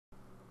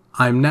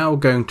I'm now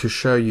going to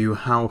show you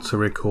how to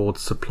record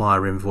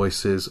supplier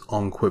invoices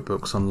on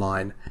QuickBooks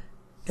Online.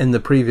 In the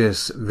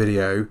previous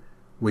video,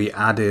 we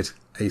added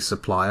a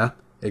supplier,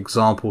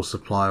 example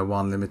supplier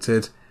 1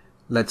 limited.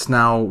 Let's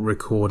now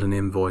record an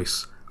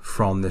invoice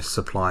from this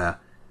supplier.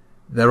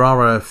 There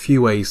are a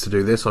few ways to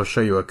do this. I'll show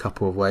you a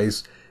couple of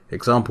ways.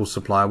 Example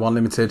supplier 1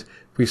 limited.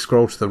 If we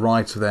scroll to the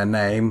right of their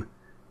name,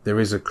 there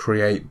is a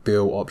create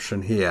bill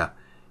option here.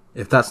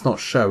 If that's not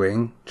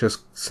showing,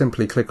 just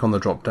simply click on the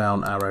drop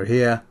down arrow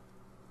here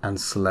and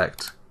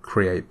select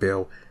create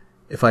bill.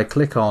 If I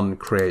click on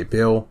create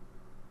bill,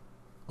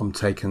 I'm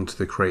taken to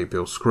the create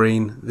bill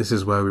screen. This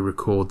is where we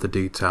record the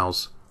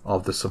details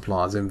of the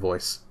supplier's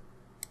invoice.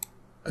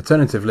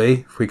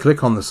 Alternatively, if we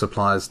click on the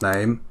supplier's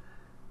name,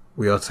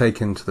 we are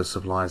taken to the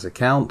supplier's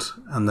account,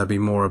 and there'll be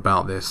more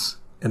about this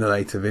in a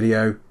later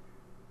video.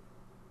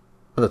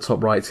 At the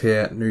top right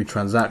here, new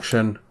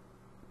transaction,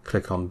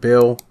 click on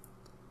bill.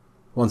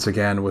 Once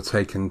again, we're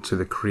taken to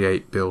the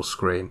create bill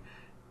screen.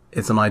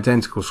 It's an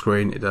identical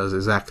screen. It does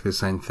exactly the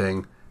same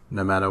thing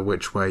no matter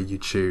which way you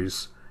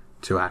choose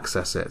to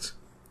access it.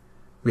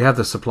 We have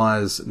the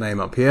supplier's name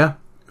up here.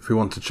 If we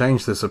want to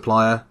change the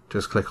supplier,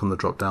 just click on the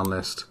drop down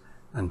list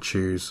and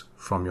choose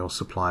from your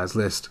suppliers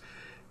list.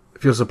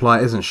 If your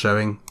supplier isn't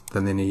showing,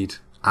 then they need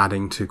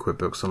adding to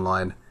QuickBooks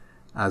Online,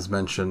 as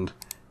mentioned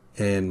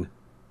in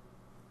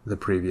the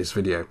previous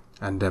video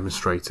and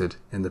demonstrated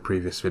in the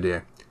previous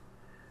video.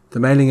 The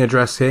mailing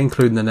address here,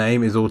 including the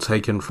name, is all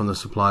taken from the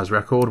supplier's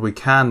record. We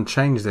can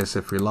change this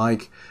if we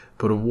like,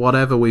 but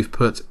whatever we've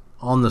put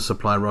on the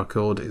supplier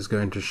record is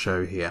going to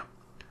show here.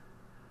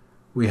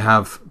 We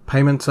have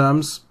payment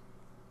terms,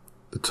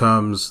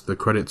 the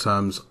credit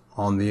terms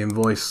on the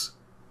invoice.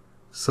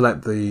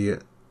 Select the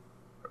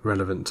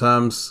relevant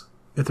terms.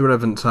 If the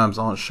relevant terms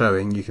aren't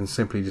showing, you can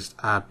simply just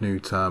add new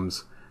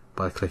terms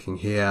by clicking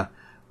here.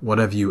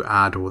 Whatever you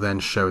add will then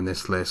show in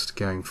this list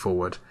going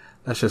forward.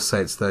 Let's just say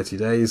it's 30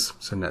 days,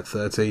 so net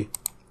 30.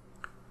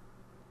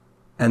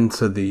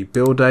 Enter the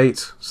bill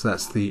date, so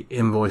that's the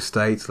invoice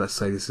date. Let's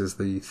say this is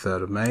the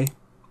 3rd of May.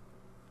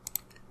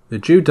 The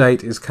due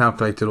date is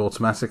calculated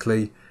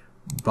automatically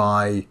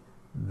by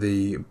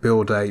the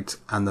bill date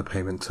and the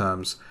payment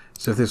terms.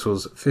 So if this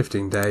was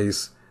 15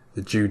 days,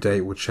 the due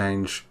date will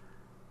change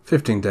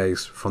 15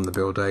 days from the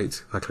bill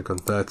date. If I click on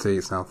 30,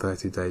 it's now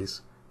 30 days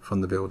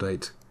from the bill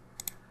date.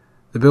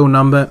 The bill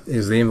number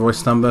is the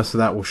invoice number, so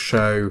that will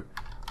show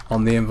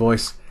on the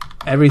invoice.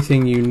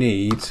 Everything you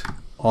need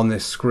on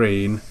this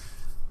screen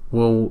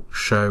will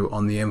show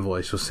on the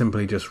invoice. You're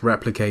simply just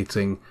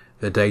replicating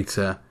the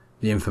data,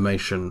 the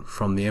information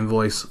from the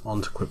invoice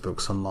onto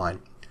QuickBooks Online.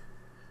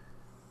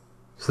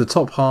 So the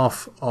top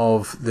half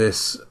of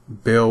this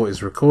bill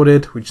is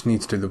recorded. We just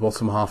need to do the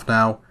bottom half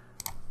now.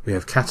 We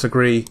have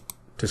category,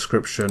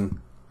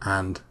 description,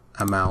 and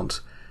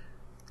amount.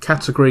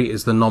 Category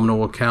is the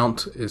nominal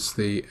account. It's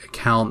the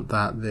account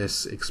that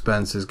this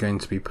expense is going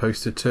to be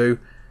posted to.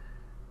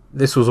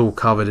 This was all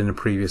covered in a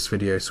previous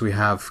video. So we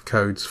have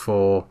codes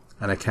for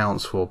and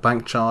accounts for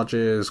bank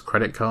charges,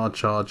 credit card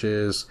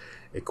charges,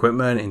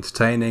 equipment,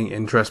 entertaining,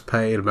 interest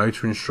paid,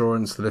 motor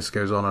insurance, the list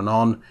goes on and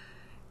on.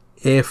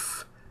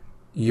 If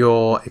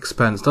your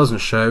expense doesn't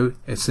show,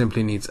 it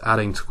simply needs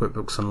adding to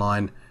QuickBooks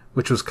Online,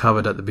 which was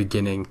covered at the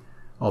beginning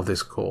of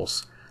this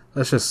course.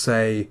 Let's just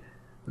say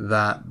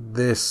that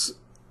this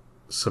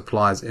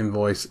supplier's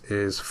invoice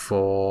is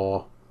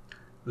for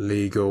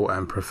legal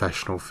and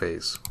professional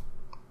fees.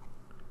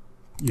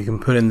 You can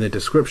put in the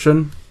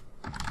description.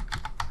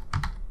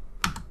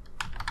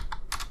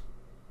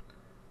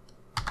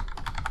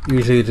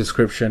 Usually the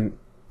description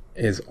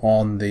is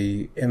on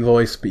the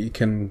invoice, but you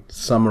can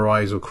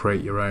summarize or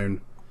create your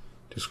own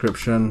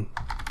description.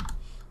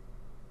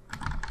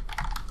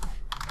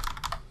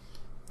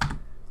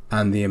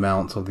 And the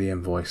amount of the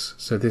invoice.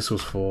 So this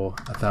was for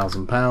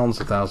 £1,000,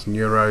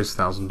 €1,000,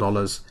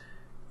 $1,000.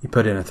 You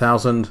put in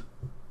 1,000.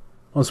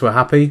 Once we're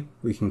happy,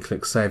 we can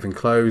click Save and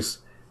Close.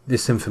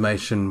 This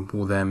information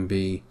will then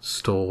be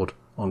stored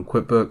on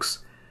QuickBooks.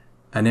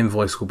 An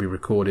invoice will be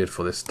recorded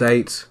for this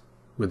date,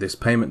 with this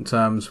payment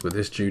terms, with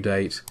this due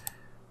date,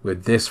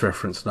 with this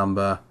reference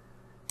number,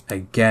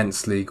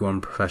 against legal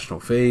and professional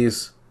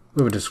fees,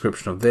 with a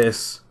description of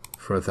this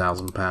for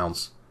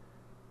 £1,000.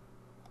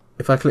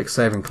 If I click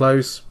Save and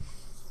Close,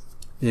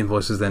 the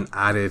invoice is then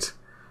added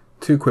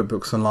to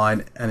QuickBooks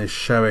Online and is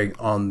showing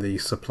on the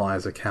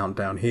supplier's account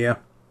down here.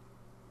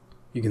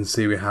 You can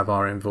see we have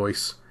our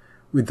invoice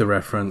with the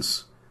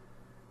reference,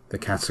 the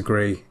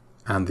category,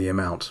 and the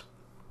amount.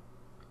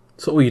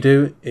 So all you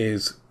do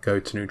is go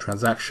to New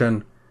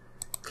Transaction,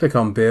 click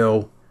on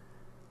Bill,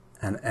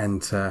 and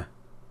enter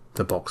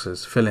the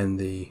boxes. Fill in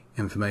the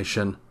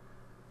information.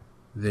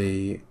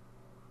 The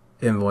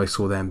invoice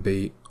will then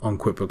be on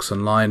QuickBooks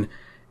Online.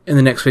 In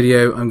the next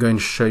video, I'm going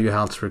to show you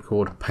how to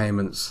record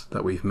payments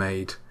that we've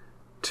made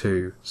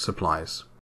to suppliers.